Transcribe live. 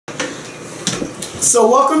So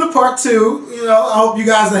welcome to part 2. You know, I hope you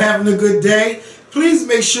guys are having a good day. Please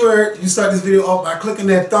make sure you start this video off by clicking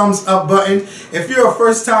that thumbs up button. If you're a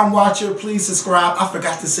first time watcher, please subscribe. I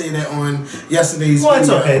forgot to say that on yesterday's video. It's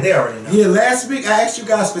okay. They already know. Yeah, last week I asked you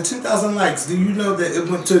guys for 2,000 likes. Do you know that it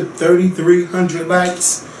went to 3,300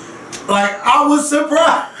 likes? Like, I was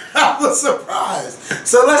surprised. I was surprised.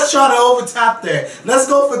 So let's try to overtop that. Let's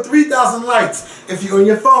go for 3,000 likes. If you're on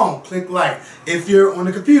your phone, click like. If you're on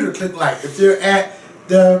the computer, click like. If you're at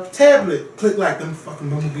the tablet, click like. Them fucking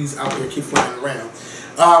bumblebees out there keep flying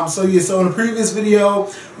around. So in the previous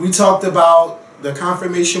video, we talked about the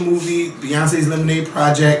confirmation movie, Beyonce's Lemonade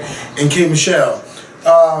Project, and K. Michelle.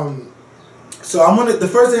 So the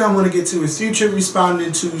first thing I want to get to is Future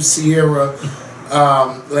responding to Ciara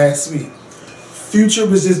last week. Future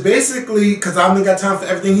was just basically, because I haven't got time for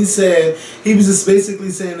everything he said, he was just basically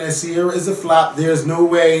saying that Ciara is a flop. There's no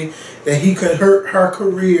way that he could hurt her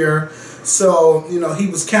career. So, you know, he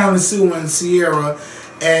was countersuing Ciara.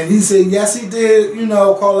 And he said, yes, he did, you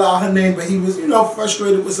know, call out her name, but he was, you know,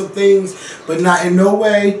 frustrated with some things, but not in no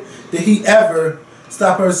way did he ever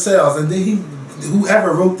stop her sales. And then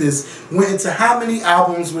whoever wrote this went into how many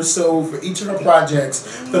albums were sold for each of her projects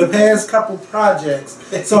for the past couple projects.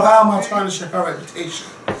 So how am I trying to show her reputation?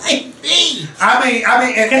 I mean,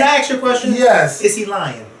 can I ask you a question? Yes. Is he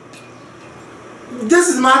lying? This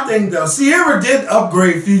is my thing though. Ciara did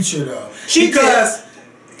upgrade Future though. Because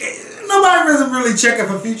nobody wasn't really checking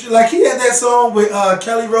for Future. Like, he had that song with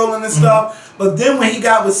Kelly Rowland and stuff. But then when he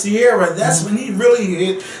got with Ciara, that's when he really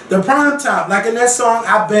hit the prime time. Like in that song,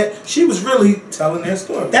 I bet she was really telling that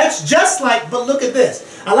story. That's just like, but look at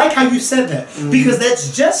this. I like how you said that. Because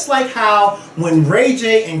that's just like how when Ray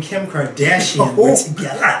J and Kim Kardashian were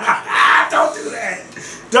together. Don't do that.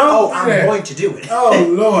 Don't do I'm that. going to do it. Oh,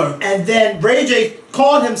 Lord. And then Ray J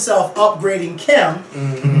called himself upgrading Kim.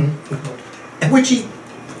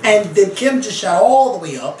 And then Kim just shot all the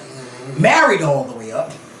way up. Married all the way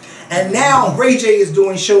up. And now Ray J is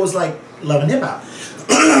doing shows like Love and Hip Hop.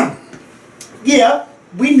 Yeah,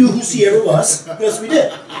 we knew who Ciara was. Yes, we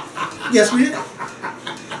did. Yes, we did.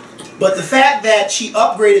 But the fact that she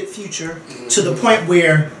upgraded Future to the point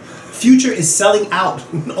where Future is selling out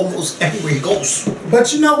almost everywhere he goes.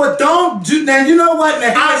 But you know what? Don't do that. You know what?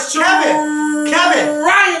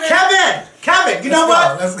 Kevin, you know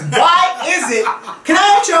what? Why is it? Can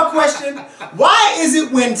I ask you a question? Why is it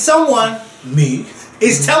when someone, me,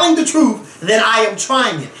 is telling the truth, then I am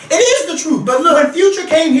trying it? It is the truth. But look, when Future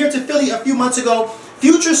came here to Philly a few months ago,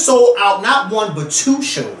 Future sold out not 1 but 2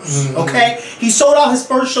 shows. Okay, he sold out his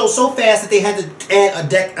first show so fast that they had to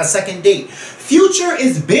add a second date. Future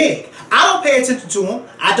is big. I don't pay attention to him.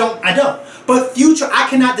 I don't. But Future, I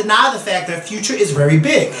cannot deny the fact that Future is very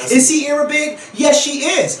big. Is Ciara big? Yes, she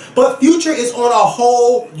is. But Future is on a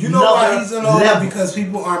whole why he's on all that? Because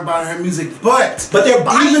people aren't buying her music. But they're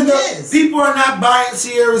buying his. People are not buying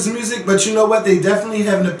Ciara's music, but you know what? They definitely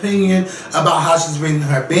have an opinion about how she's raising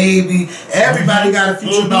her baby. Everybody got a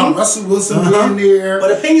Future about Russell Wilson being there.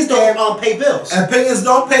 But opinions don't pay bills. Opinions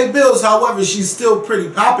don't pay bills. However, she's still pretty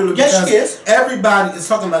popular. Yes, she is. Everybody is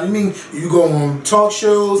talking about it. I mean, you go on talk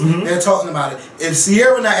shows, they're talking about it. If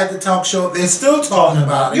Ciara not at the talk show, they're still talking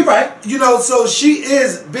about it. You're right. You know, so she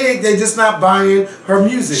is big. They're just not buying her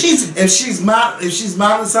music. If she's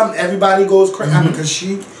modeling something, everybody goes crazy. I mean, because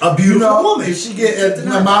she a beautiful woman. If she get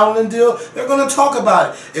a modeling deal, they're gonna talk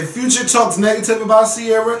about it. If Future talks negative about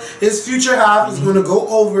Ciara, his Future Hive is gonna go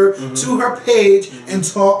over to her page and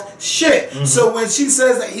talk shit. So when she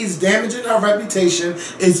says that he's damaging her reputation,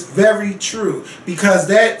 it's very true, because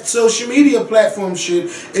that social media platform shit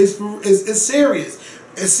is serious.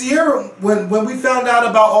 And Ciara, when we found out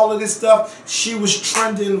about all of this stuff, she was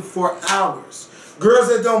trending for hours. Girls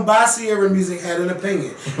that don't buy Ciara music had an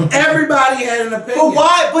opinion. Everybody had an opinion. But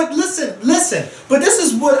why? But listen. But this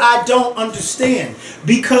is what I don't understand.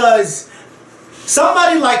 Because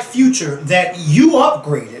somebody like Future that you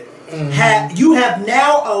upgraded, you have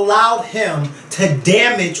now allowed him to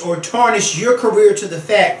damage or tarnish your career to the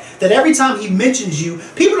fact that every time he mentions you,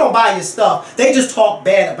 people don't buy your stuff. They just talk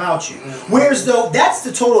bad about you. Whereas though, that's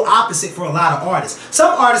the total opposite for a lot of artists.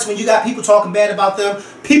 Some artists, when you got people talking bad about them,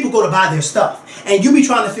 people go to buy their stuff. And you be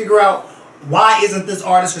trying to figure out, why isn't this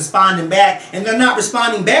artist responding back? And they're not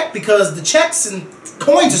responding back because the checks and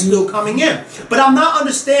coins are still coming in. But I'm not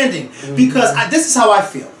understanding, because this is how I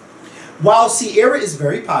feel. While Ciara is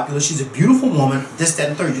very popular, she's a beautiful woman, this, that,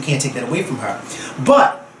 and third, you can't take that away from her.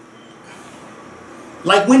 But,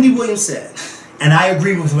 like Wendy Williams said, and I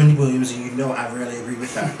agree with Wendy Williams, and you know I rarely agree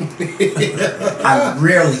with her. I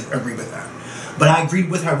rarely agree with her. But I agreed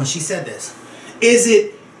with her when she said this. Is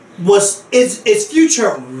it is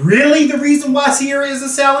Future really the reason why Ciara isn't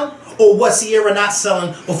selling? Or was Ciara not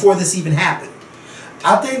selling before this even happened?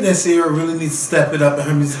 I think that Ciara really needs to step it up in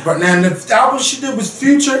her music. Now, and the album she did was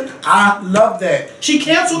Future. I love that. She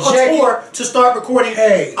canceled a tour to start recording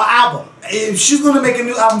an album. If she's gonna make a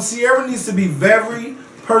new album, Ciara needs to be very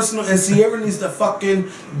personal, and Ciara needs to fucking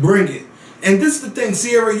bring it. And this is the thing,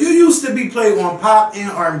 Ciara, you used to be played on pop and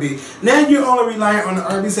R&B. Now you're only relying on the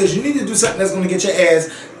R&B station. You need to do something that's going to get your ass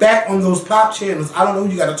back on those pop channels. I don't know who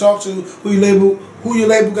you got to talk to, who your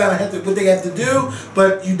label got to have to, what they have to do,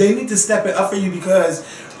 but they need to step it up for you because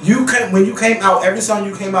when you came out, every song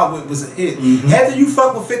you came out with was a hit. After you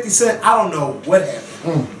fuck with 50 Cent, I don't know what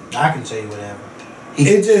happened. I can tell you what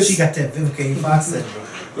happened. She got that Vivica Fox syndrome.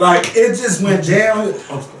 Like, it just went down.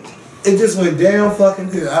 It just went down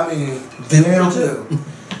fucking hill. I mean, down hill.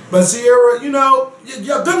 But Ciara, you know,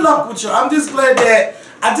 good luck with you. I'm just glad that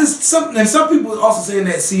some people also saying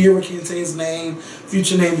that Ciara can't say his name,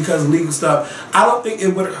 Future name because of legal stuff. I don't think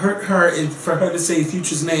it would hurt her for her to say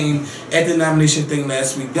Future's name at the nomination thing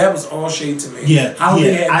last week. That was all shade to me. Yeah,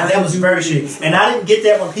 that was very shade. And I didn't get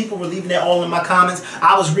that when people were leaving that all in my comments.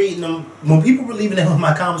 I was reading them when people were leaving that in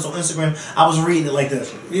my comments on Instagram. I was reading it like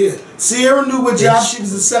this. Yeah, Ciara knew what job she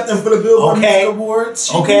was accepting for the Billboard Music Awards.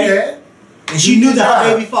 She knew that. And she knew that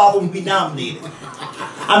her baby father would be nominated.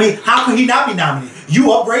 I mean, how could he not be nominated? You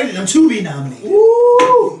upgraded him to be nominated.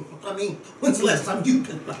 Woo! I mean, when's the last time you've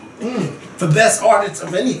been nominated for best artist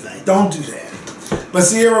of anything? Don't do that. But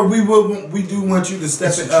Ciara, we do want you to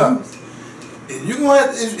step it up. You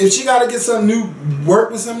gonna if she got to get some new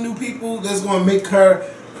work with some new people that's gonna make her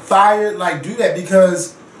fired, like do that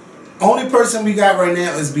because only person we got right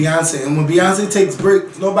now is Beyonce, and when Beyonce takes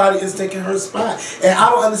breaks, nobody is taking her spot. And I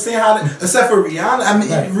don't understand how except for Rihanna. I mean,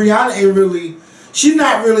 Rihanna ain't really. She's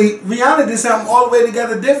not really. Rihanna did something all the way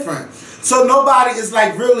together different. So nobody is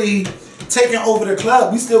like really taking over the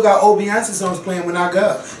club. We still got old Beyonce songs playing when I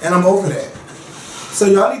go, and I'm over that. So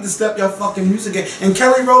y'all need to step your fucking music in. And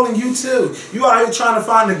Kelly Rowland, you too. You out here trying to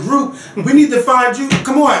find a group. We need to find you.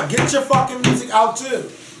 Come on, get your fucking music out too.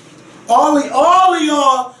 All of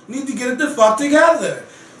y'all need to get it the fuck together.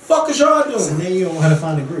 Fuck is y'all doing? So now you don't know how to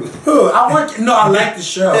find a group. Who? I like the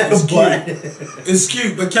show. It's cute. It's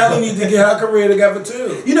cute, but Kelly needs to get her career together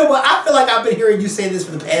too. You know what? I feel like I've been hearing you say this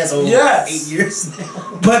for the past 8 years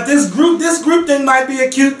now. But this group thing might be a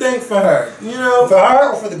cute thing for her. You know, for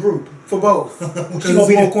her or for the group? For both. She's gonna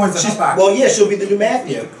be more coins in her pocket. Well, yeah, she'll be the new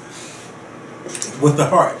Matthew with the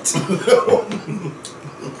heart.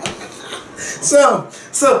 So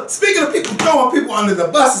speaking of people throwing people under the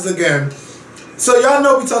buses again. So y'all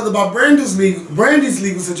know we talked about Brandy's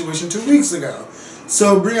legal situation 2 weeks ago.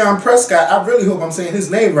 So Breon Prescott, I really hope I'm saying his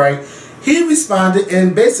name right. He responded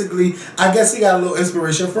and basically, I guess he got a little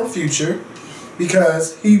inspiration from Future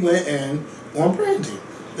because he went in on Brandy.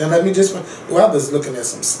 Now let me just. Well, I was looking at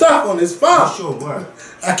some stuff on his phone. You sure were.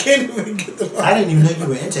 I can't even get the. I didn't even know you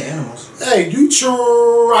were into animals. Hey, you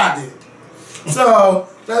tried it. So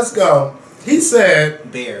let's go. He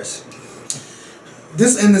said bears.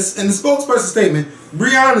 This in the spokesperson statement,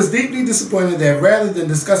 Breon is deeply disappointed that rather than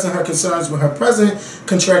discussing her concerns with her present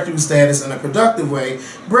contractual status in a productive way,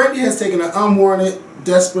 Brandy has taken an unwarranted,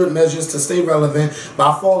 desperate measures to stay relevant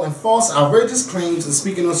by filing false, outrageous claims and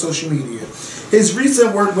speaking on social media. His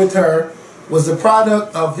recent work with her was the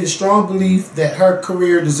product of his strong belief that her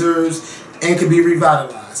career deserves and can be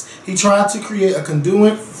revitalized. He tried to create a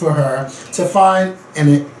conduit for her to find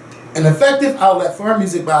an effective outlet for her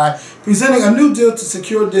music by presenting a new deal to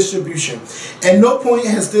secure distribution. At no point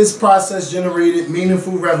has this process generated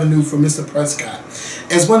meaningful revenue for Mr. Prescott.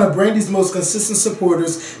 As one of Brandy's most consistent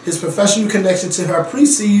supporters, his professional connection to her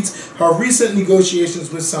precedes her recent negotiations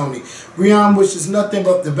with Sony. Breon wishes nothing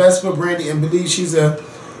but the best for Brandy and believes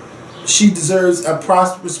she deserves a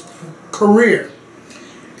prosperous career.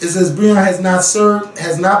 It says Breon has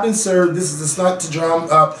not been served. This is a stunt to drum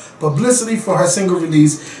up publicity for her single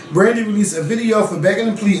release. Brandy released a video for Begging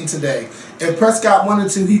and Pleading today. If Prescott wanted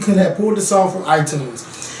to, he could have pulled the song from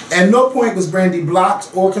iTunes. At no point was Brandy blocked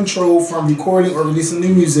or controlled from recording or releasing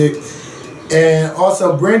new music. And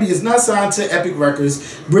also, Brandy is not signed to Epic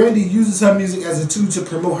Records. Brandy uses her music as a tool to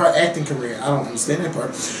promote her acting career. I don't understand that part.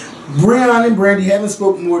 Breon and Brandy haven't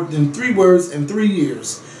spoken more than 3 words in 3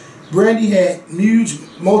 years. Brandy had huge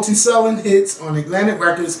multi-selling hits on Atlantic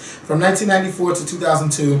Records from 1994 to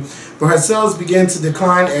 2002, but her sales began to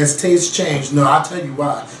decline as tastes changed. No, I'll tell you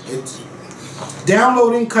why.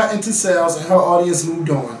 Downloading cut into sales and her audience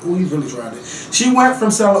moved on. Ooh, he really tried it. She went from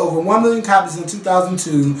selling over 1 million copies in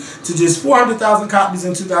 2002 to just 400,000 copies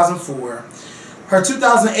in 2004. Her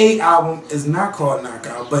 2008 album is not called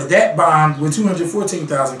Knockout, but that bombed with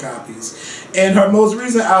 214,000 copies. And her most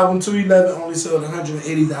recent album, 211, only sold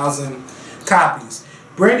 180,000 copies.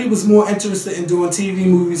 Brandy was more interested in doing TV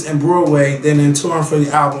movies and Broadway than in touring for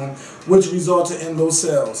the album, which resulted in low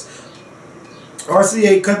sales.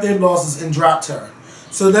 RCA cut their losses and dropped her.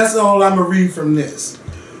 So that's all I'm going to read from this.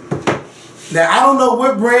 Now, I don't know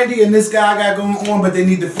what Brandy and this guy got going on, but they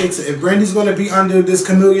need to fix it. If Brandy's going to be under this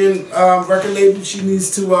Chameleon record label, she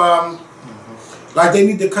needs to, like, they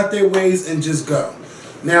need to cut their ways and just go.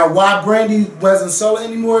 Now, why Brandy wasn't selling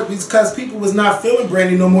anymore? Because people was not feeling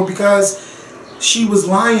Brandy no more because she was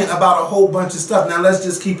lying about a whole bunch of stuff. Now, let's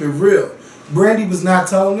just keep it real. Brandy was not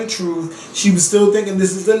telling the truth. She was still thinking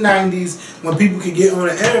this is the 90s when people could get on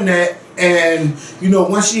the internet. And, you know,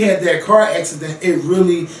 once she had that car accident, it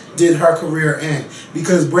really did her career in.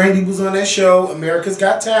 Because Brandy was on that show, America's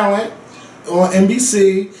Got Talent, on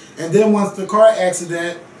NBC. And then once the car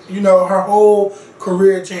accident, you know, her whole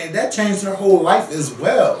career changed. That changed her whole life as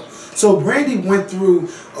well. So Brandy went through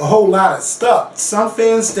a whole lot of stuff. Some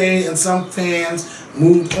fans stayed and some fans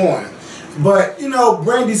moved on. But, you know,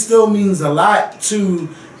 Brandy still means a lot to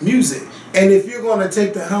music. And if you're going to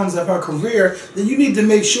take the helms of her career, then you need to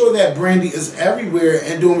make sure that Brandy is everywhere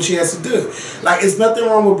and doing what she has to do. Like, it's nothing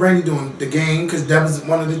wrong with Brandy doing The Game, because that was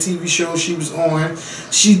one of the TV shows she was on.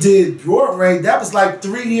 She did Broadway. That was like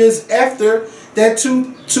 3 years after that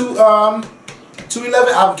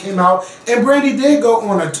 211 album came out. And Brandy did go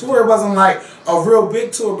on a tour. It wasn't like a real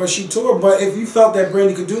big tour, but she toured. But if you felt that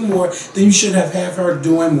Brandy could do more, then you should have her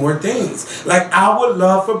doing more things. Like, I would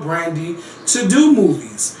love for Brandy to do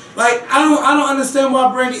movies. Like, I don't understand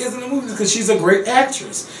why Brandy isn't in movies, because she's a great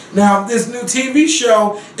actress. Now, this new TV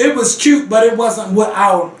show, it was cute, but it wasn't what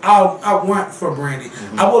I want for Brandy.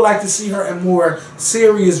 I would like to see her in more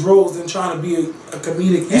serious roles than trying to be a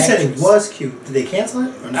comedic actress. You said it was cute. Did they cancel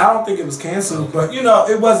it? Or not? I don't think it was canceled, but you know,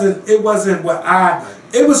 it wasn't what I.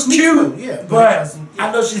 It was cute, yeah, but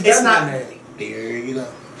I know she's better than that. There, you know,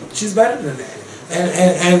 she's better than that,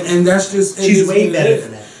 and that's just she's way better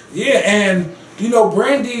than that. Yeah, and. You know,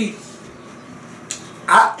 Brandy,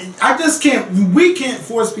 I just can't, we can't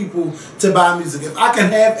force people to buy music. If I can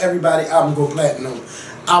have everybody album go platinum,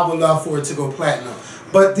 I would love for it to go platinum.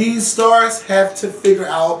 But these stars have to figure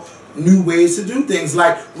out new ways to do things.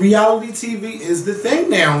 Like, reality TV is the thing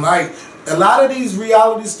now. Like, a lot of these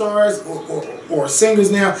reality stars or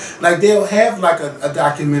singers now, like, they'll have like a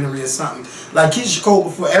documentary or something. Like Keisha Cole,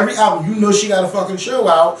 before every album, you know she got a fucking show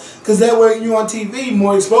out, because that way you're on TV,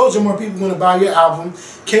 more exposure, more people going to buy your album.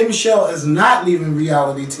 K. Michelle is not leaving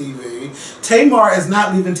reality TV. Tamar is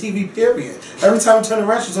not leaving TV, period. Every time you turn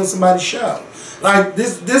around, she's on somebody's show. Like,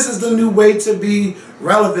 this is the new way to be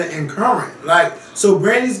relevant and current. Like, so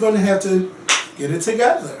Brandy's going to have to get it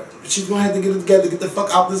together. She's going to have to get it together, get the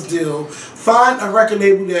fuck out this deal. Find a record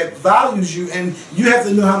label that values you, and you have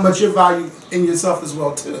to know how much you value in yourself as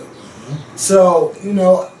well, too. So, you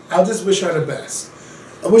know, I just wish her the best.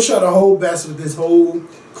 I wish her the whole best with this whole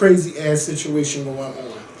crazy-ass situation going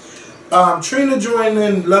on. Trina joined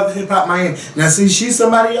in Love Hip Hop Miami. Now, see, she's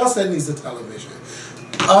somebody else that needs a television.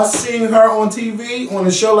 Us seeing her on TV, on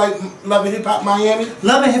a show like Love Hip Hop Miami.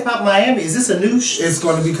 Love Hip Hop Miami, is this a new show? It's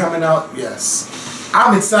going to be coming out, yes.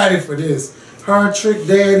 I'm excited for this. Her, Trick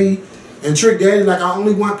Daddy, and Trick Daddy, like, I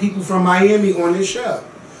only want people from Miami on this show.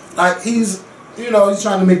 Like, he's, you know, he's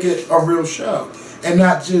trying to make it a real show. And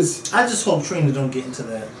not just... I just hope Trina don't get into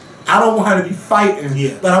that. I don't want her to be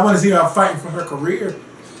fighting, but I want to see her fighting for her career.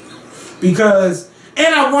 Because,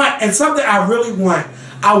 and something I really want,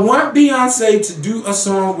 I want Beyonce to do a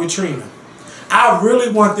song with Trina. I really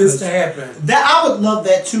want this to happen. That I would love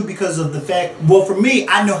that too, because of the fact, well, for me,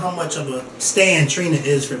 I know how much of a stan Trina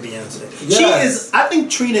is for Beyonce. Yes. She is, I think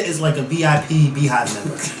Trina is like a VIP Beehive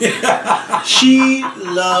member. She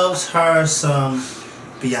loves her some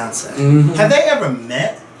Beyonce. Have they ever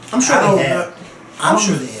met? I'm sure they have. I'm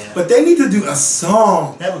sure they have. But they need to do a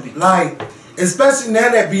song. That would be cool. Like, especially now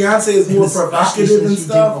that Beyonce is more provocative and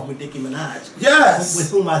stuff. With Nicki Minaj. Yes.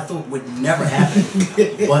 With whom I thought would never happen.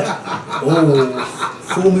 But, oh,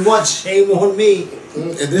 fool me once, shame on me.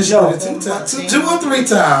 And then she did it two or three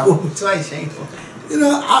times. Twice, shame on me. You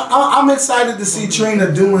know, I'm excited to see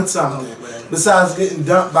Trina doing something besides getting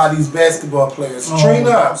dumped by these basketball players. Trina.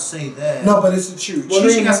 Don't say that. No, but it's the truth. Well,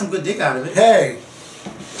 Trina, she got some good dick out of it. Hey.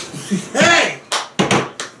 Hey.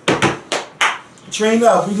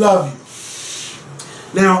 Trina, we love you.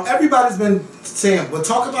 Now, everybody's been saying, well,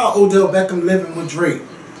 talk about Odell Beckham living with Drake.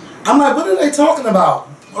 I'm like, what are they talking about?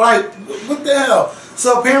 Like, what the hell?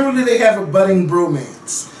 So apparently they have a budding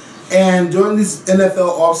bromance. And during this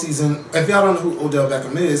NFL offseason, if y'all don't know who Odell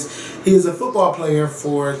Beckham is, he is a football player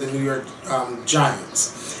for the New York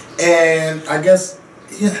Giants. And I guess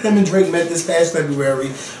him and Drake met this past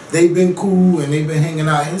February. They've been cool and they've been hanging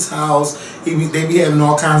out at his house. They be having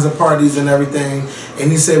all kinds of parties and everything. And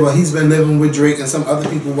he said, well, he's been living with Drake and some other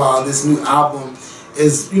people while this new album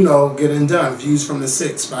is, you know, getting done. Views from the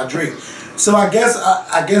Six by Drake. So I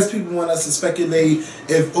guess people want us to speculate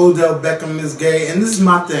if Odell Beckham is gay. And this is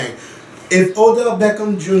my thing. If Odell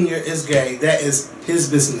Beckham Jr. is gay, that is his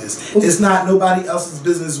business. It's not nobody else's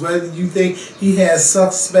business whether you think he has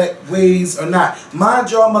suspect ways or not. Mind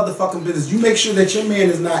your motherfucking business. You make sure that your man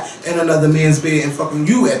is not in another man's bed and fucking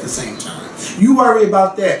you at the same time. You worry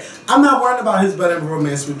about that. I'm not worried about his budding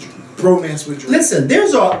romance with Drake. Listen, there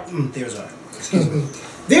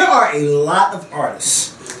are a lot of artists.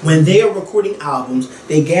 When they are recording albums,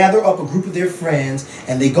 they gather up a group of their friends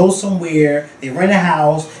and they go somewhere, they rent a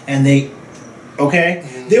house, and they,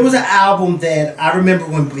 okay? There was an album that I remember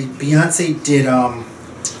when Beyonce did,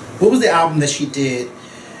 what was the album that she did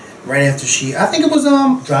right after I think it was,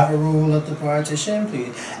 Drive a Rule Up the Partition,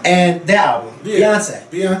 please. And that album,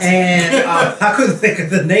 Beyonce. And I couldn't think of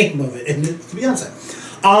the name of it, and it's Beyonce.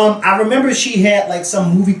 I remember she had like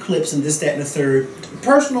some movie clips and this, that, and the third.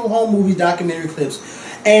 Personal home movie documentary clips.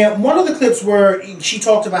 And one of the clips where she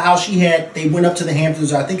talked about how they went up to the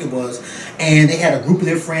Hamptons, I think it was, and they had a group of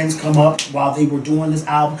their friends come up while they were doing this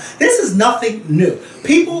album. This is nothing new.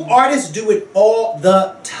 Artists do it all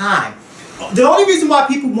the time. The only reason why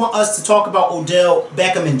people want us to talk about Odell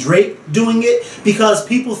Beckham and Drake doing it, because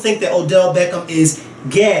people think that Odell Beckham is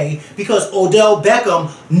gay, because Odell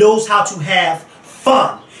Beckham knows how to have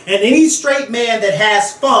fun. And any straight man that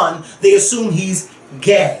has fun, they assume he's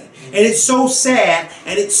gay. And it's so sad,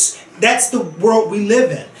 and that's the world we live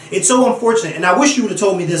in. It's so unfortunate, and I wish you would have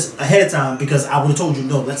told me this ahead of time, because I would have told you,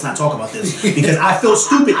 no, let's not talk about this, because I feel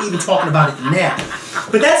stupid even talking about it now.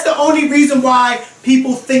 But that's the only reason why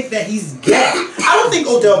people think that he's gay. I don't think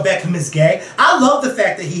Odell Beckham is gay. I love the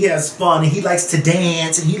fact that he has fun, and he likes to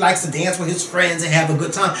dance, and he likes to dance with his friends and have a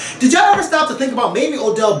good time. Did y'all ever stop to think about maybe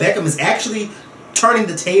Odell Beckham is actually turning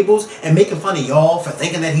the tables and making fun of y'all for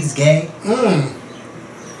thinking that he's gay?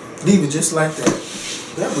 Leave it just like that.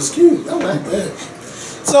 That was cute. I like that.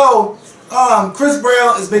 So, Chris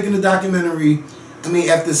Brown is making a documentary. I mean,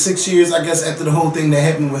 after 6 years, I guess, after the whole thing that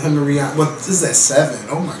happened with him and Rihanna. What is that? 7?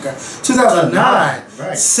 Oh my God. 2009.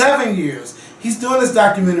 Right. 7 years. He's doing this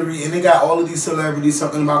documentary, and they got all of these celebrities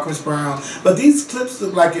talking about Chris Brown. But these clips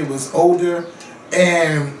look like it was older,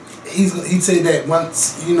 and he said that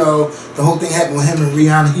once, you know, the whole thing happened with him and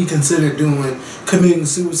Rihanna, he considered committing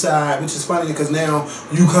suicide, which is funny because now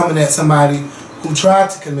you coming at somebody who tried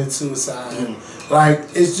to commit suicide. Like,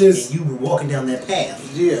 it's just... And you were walking down that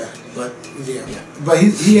path. Yeah. But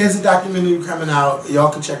he has a documentary coming out.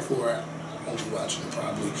 Y'all can check for it. I won't be watching it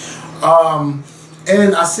probably.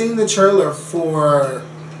 And I seen the trailer for,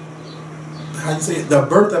 how you say it, The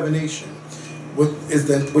Birth of a Nation.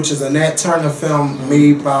 Which is a Nat Turner film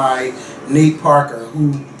made by Nate Parker,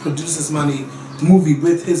 who produced this movie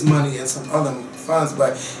with his money and some other funds.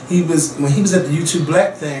 But when he was at the YouTube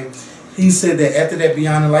Black thing, he said that after that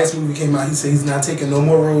Beyond the Lights movie came out, he said he's not taking no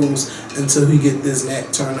more roles until he get this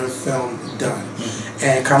Nat Turner film done.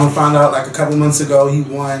 And kind of found out like a couple months ago, he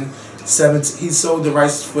sold the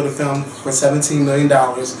rights for the film for $17 million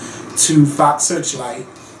to Fox Searchlight,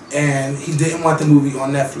 and he didn't want the movie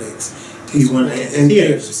on Netflix. He's in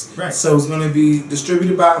theaters. Right. So it's going to be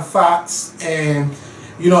distributed by Fox, and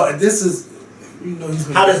you know this is, you know, he's.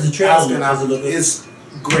 How does the trailer look? It's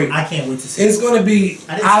great. I can't wait to see. It's going to be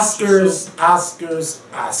Oscars.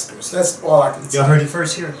 That's all I can say. Y'all heard it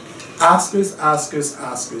first here.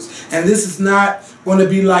 Oscars. And this is not going to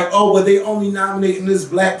be like, oh, well, they only nominating this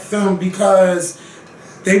black film because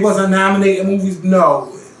they wasn't nominating movies.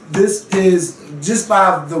 No, this is just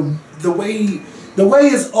by the way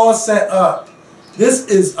it's all set up. This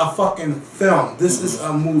is a fucking film. This is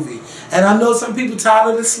a movie. And I know some people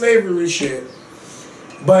tired of the slavery shit,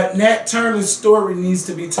 but Nat Turner's story needs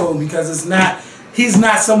to be told because he's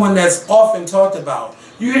not someone that's often talked about.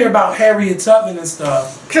 You hear about Harriet Tubman and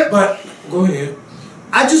stuff, but go ahead.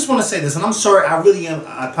 I just want to say this, and I'm sorry, I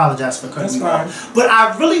apologize for cutting you off, but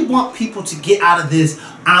I really want people to get out of this,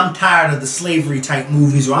 I'm tired of the slavery type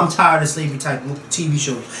movies, or I'm tired of slavery type TV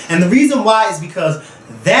shows. And the reason why is because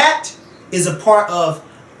that is a part of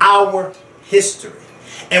our history.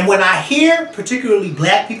 And when I hear particularly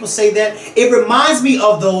black people say that, it reminds me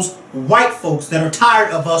of those white folks that are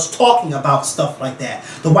tired of us talking about stuff like that.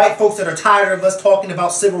 The white folks that are tired of us talking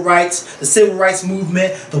about civil rights, the civil rights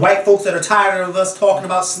movement, the white folks that are tired of us talking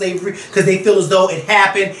about slavery because they feel as though it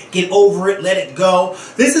happened, get over it, let it go.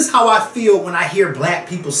 This is how I feel when I hear black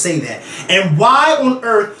people say that. And why on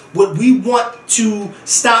earth would we want to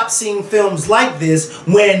stop seeing films like this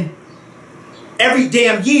when every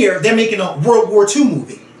damn year they're making a World War II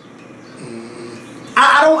movie?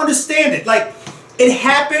 I don't understand it. Like, it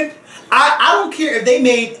happened. I don't care if they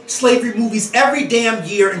made slavery movies every damn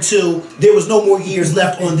year until there was no more years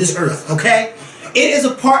left on this earth, okay? It is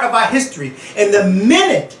a part of our history. And the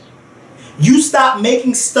minute you stop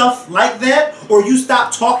making stuff like that, or you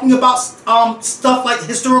stop talking about stuff like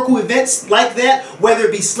historical events like that, whether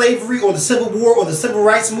it be slavery or the Civil War or the Civil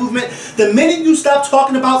Rights Movement, the minute you stop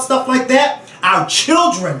talking about stuff like that, our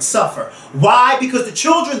children suffer. Why? Because the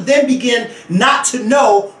children then begin not to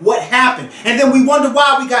know what happened. And then we wonder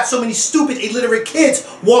why we got so many stupid, illiterate kids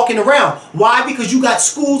walking around. Why? Because you got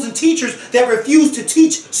schools and teachers that refuse to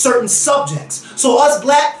teach certain subjects. So us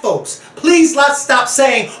black folks, please let's stop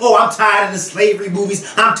saying, oh, I'm tired of the slavery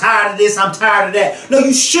movies. I'm tired of this. I'm tired of that. No,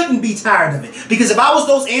 you shouldn't be tired of it. Because if I was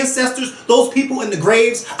those ancestors, those people in the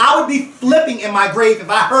graves, I would be flipping in my grave if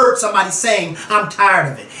I heard somebody saying, I'm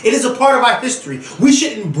tired of it. It is a part of our history. We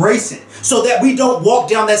should embrace it so that we don't walk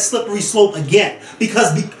down that slippery slope again.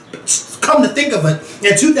 Because come to think of it,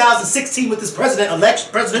 in 2016 with this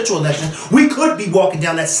presidential election, we could be walking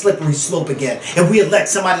down that slippery slope again if we elect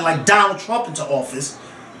somebody like Donald Trump into office.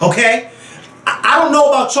 Okay? I don't know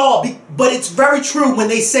about y'all, but it's very true when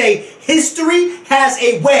they say history has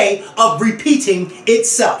a way of repeating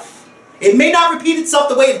itself. It may not repeat itself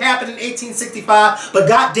the way it happened in 1865, but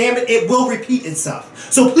God damn it, it will repeat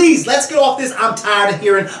itself. So please, let's get off this. I'm tired of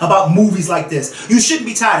hearing about movies like this. You shouldn't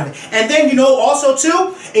be tired of it. And then, you know, also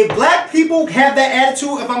too, if black people have that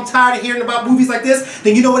attitude, if I'm tired of hearing about movies like this,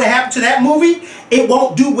 then you know what happened to that movie? It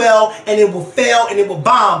won't do well, and it will fail, and it will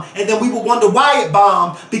bomb. And then we will wonder why it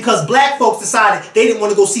bombed, because black folks decided they didn't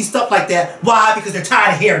want to go see stuff like that. Why? Because they're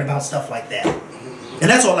tired of hearing about stuff like that. And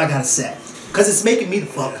that's all I gotta say. Because it's making me the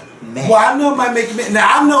fuck mad. Well, I know it might make me...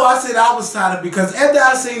 Now, I know I said I was tired of it because after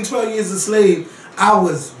I seen 12 Years a Slave, I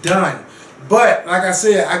was done. But, like I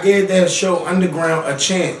said, I gave that show Underground a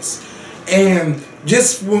chance. And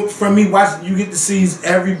just from me watching, you get to see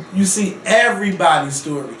everybody's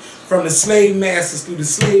story. From the slave masters, through the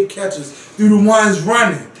slave catchers, through the ones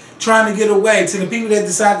running, trying to get away, to the people that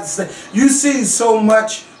decided to stay. You see so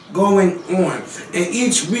much going on. And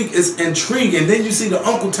each week is intriguing. Then you see the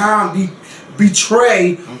Uncle Tom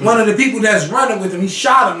betray one of the people that's running with him. He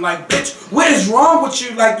shot him. Like, bitch, what is wrong with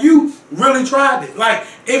you? Like, you really tried it. Like,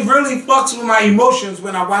 it really fucks with my emotions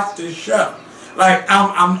when I watch this show. Like,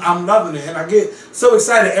 I'm loving it. And I get so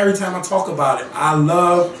excited every time I talk about it. I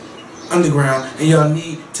love Underground, and y'all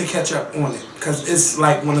need to catch up on it because it's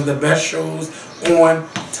like one of the best shows on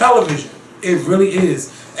television. It really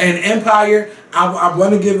is. And Empire, I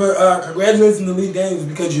want to give a congratulations to Lee Daniels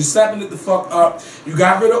because you're stepping it the fuck up. You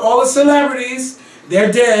got rid of all the celebrities.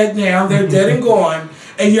 They're dead now. They're dead and gone.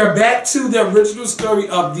 And you're back to the original story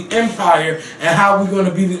of the Empire and how we're going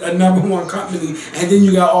to be a #1 company. And then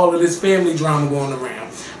you got all of this family drama going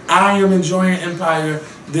around. I am enjoying Empire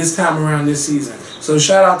this time around this season. So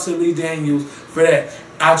shout out to Lee Daniels for that.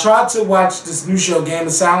 I tried to watch this new show, Game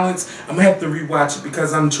of Silence. I'm going to have to rewatch it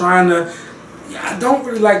because I'm trying to... I don't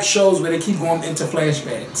really like shows where they keep going into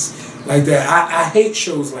flashbacks like that. I hate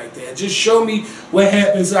shows like that. Just show me what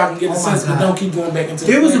happens so I can get a sense, but don't keep going back into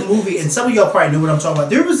There was a movie, and some of y'all probably know what I'm talking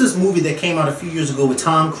about. There was this movie that came out a few years ago with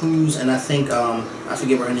Tom Cruise, and I think, I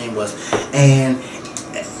forget what her name was. And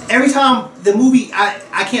every time the movie,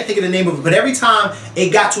 I can't think of the name of it, but every time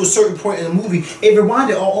it got to a certain point in the movie, it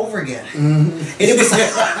rewinded all over again. And it was like...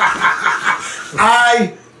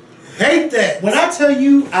 I hate that. When I tell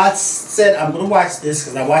you, I said I'm going to watch this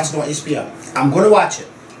because I watched it on HBO. I'm going to watch it.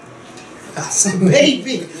 I said,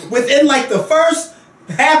 baby, within like the first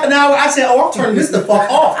half an hour, I said, oh, I'm turning this the fuck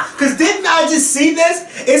off. Because didn't I just see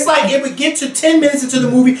this? It's like it would get to 10 minutes into the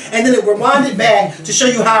movie and then it rewinded back to show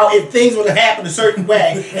you how if things would have happened a certain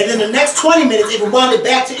way. And then the next 20 minutes, it rewinded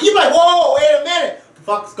back to, you're like, whoa, wait a minute. What the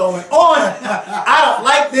fuck's going on? I don't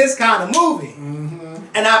like this kind of movie.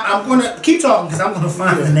 And I'm going to keep talking because I'm going to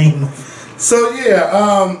find the name. So,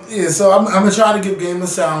 so I'm going to try to give Game of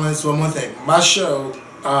Silence one more thing. My show,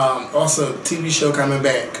 also TV show coming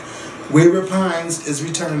back, Wayward Pines is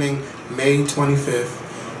returning May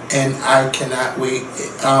 25th. And I cannot wait.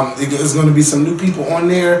 There's going to be some new people on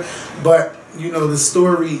there. But, you know, the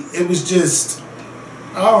story, it was just,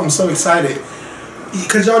 oh, I'm so excited.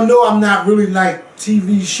 because y'all know I'm not really like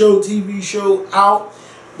TV show out,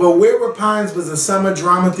 but Wayward Pines was a summer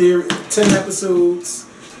drama theory, 10 episodes,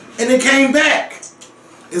 and it came back.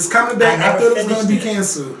 It's coming back. I thought it was going to be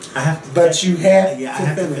canceled. I have to, but you have I to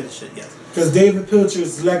have finish. To finish it. Yes. Because David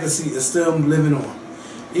Pilcher's legacy is still living on.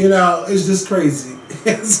 You know, it's just crazy.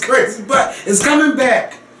 It's crazy, but it's coming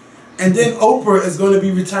back. And then Oprah is going to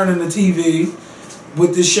be returning to TV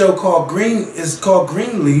with this show called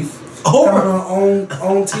Greenleaf. Oprah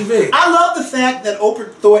on TV. I love the fact that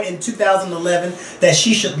Oprah thought in 2011 that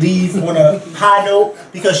she should leave on a high note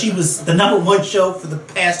because she was the #1 show for the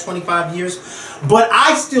past 25 years. But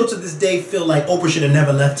I still to this day feel like Oprah should have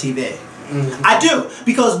never left TV. Mm-hmm. I do,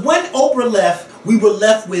 because when Oprah left, we were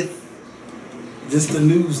left with just the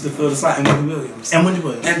news to fill the slot, and Wendy Williams, and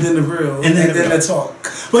then the real, and then the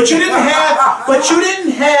talk. But you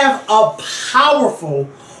didn't have a powerful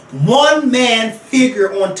one-man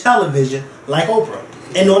figure on television like Oprah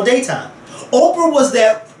and on daytime. Oprah was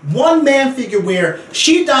that one-man figure where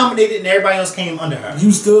she dominated and everybody else came under her.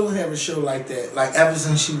 You still don't have a show like that. Like ever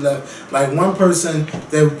since she left, like one person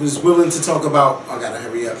that was willing to talk about, I gotta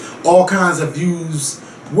hurry up, all kinds of views,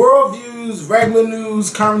 world views, regular news,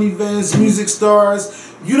 current events, music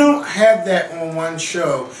stars. You don't have that on one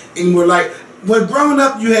show anymore. Like when growing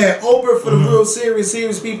up, you had Oprah for the real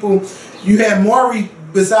serious people. You had Maury.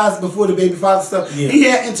 Besides before the baby father stuff, he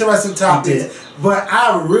had interesting topics. But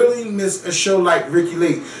I really miss a show like Ricky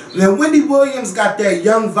Lake. Now Wendy Williams got that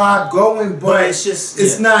young vibe going, but it's just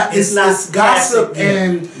it's gossip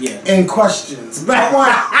and questions. But I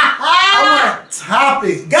want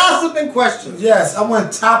topics, gossip and questions. Yes, I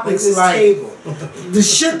want topics like the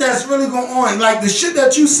shit that's really going on, like the shit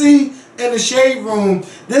that you see in the shade room.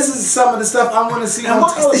 This is some of the stuff I want to see on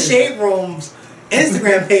television. The shade rooms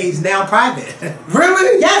Instagram page now private.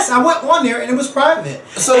 Really? Yes, I went on there and it was private.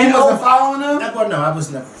 So you wasn't following them? No, I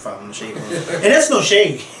was never following the shade room. And that's no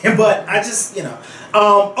shade, but I just, you know.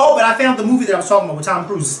 But I found the movie that I was talking about with Tom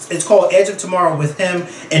Cruise. It's called Edge of Tomorrow with him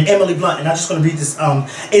and Emily Blunt. And I'm just going to read this.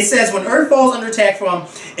 It says, when Earth falls under attack from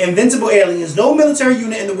invincible aliens, no military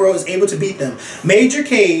unit in the world is able to beat them. Major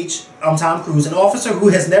Cage, Tom Cruise, an officer who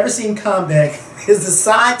has never seen combat, is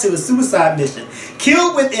assigned to a suicide mission.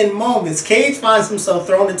 Killed within moments, Cage finds himself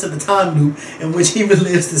thrown into the time loop in which he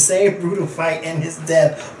relives the same brutal fight and his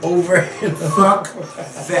death over and over. Fuck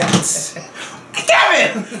that.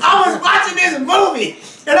 Kevin, I was watching this movie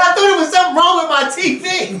and I thought there was something wrong with my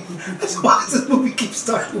TV. That's why this movie keeps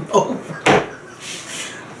starting over.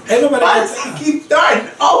 Why does it keep starting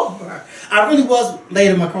over? I really was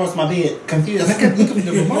laying across my bed, confused. I kept looking at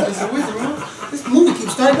the remote. I said, where's the remote? This movie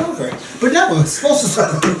keeps starting over. But no, it's supposed to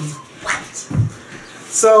start over. What?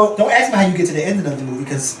 So don't ask me how you get to the ending of the movie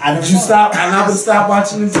because I never stop. I'm not gonna stop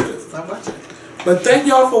watching it. Stop watching it. But thank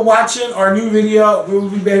y'all for watching our new video. We will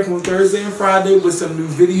be back on Thursday and Friday with some new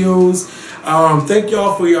videos. Thank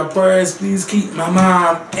y'all for your prayers. Please keep my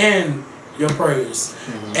mom in your prayers.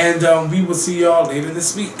 And we will see y'all later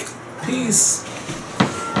this week. Peace.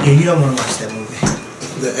 Yeah, you don't want to watch that movie.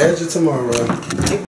 The Edge of Tomorrow.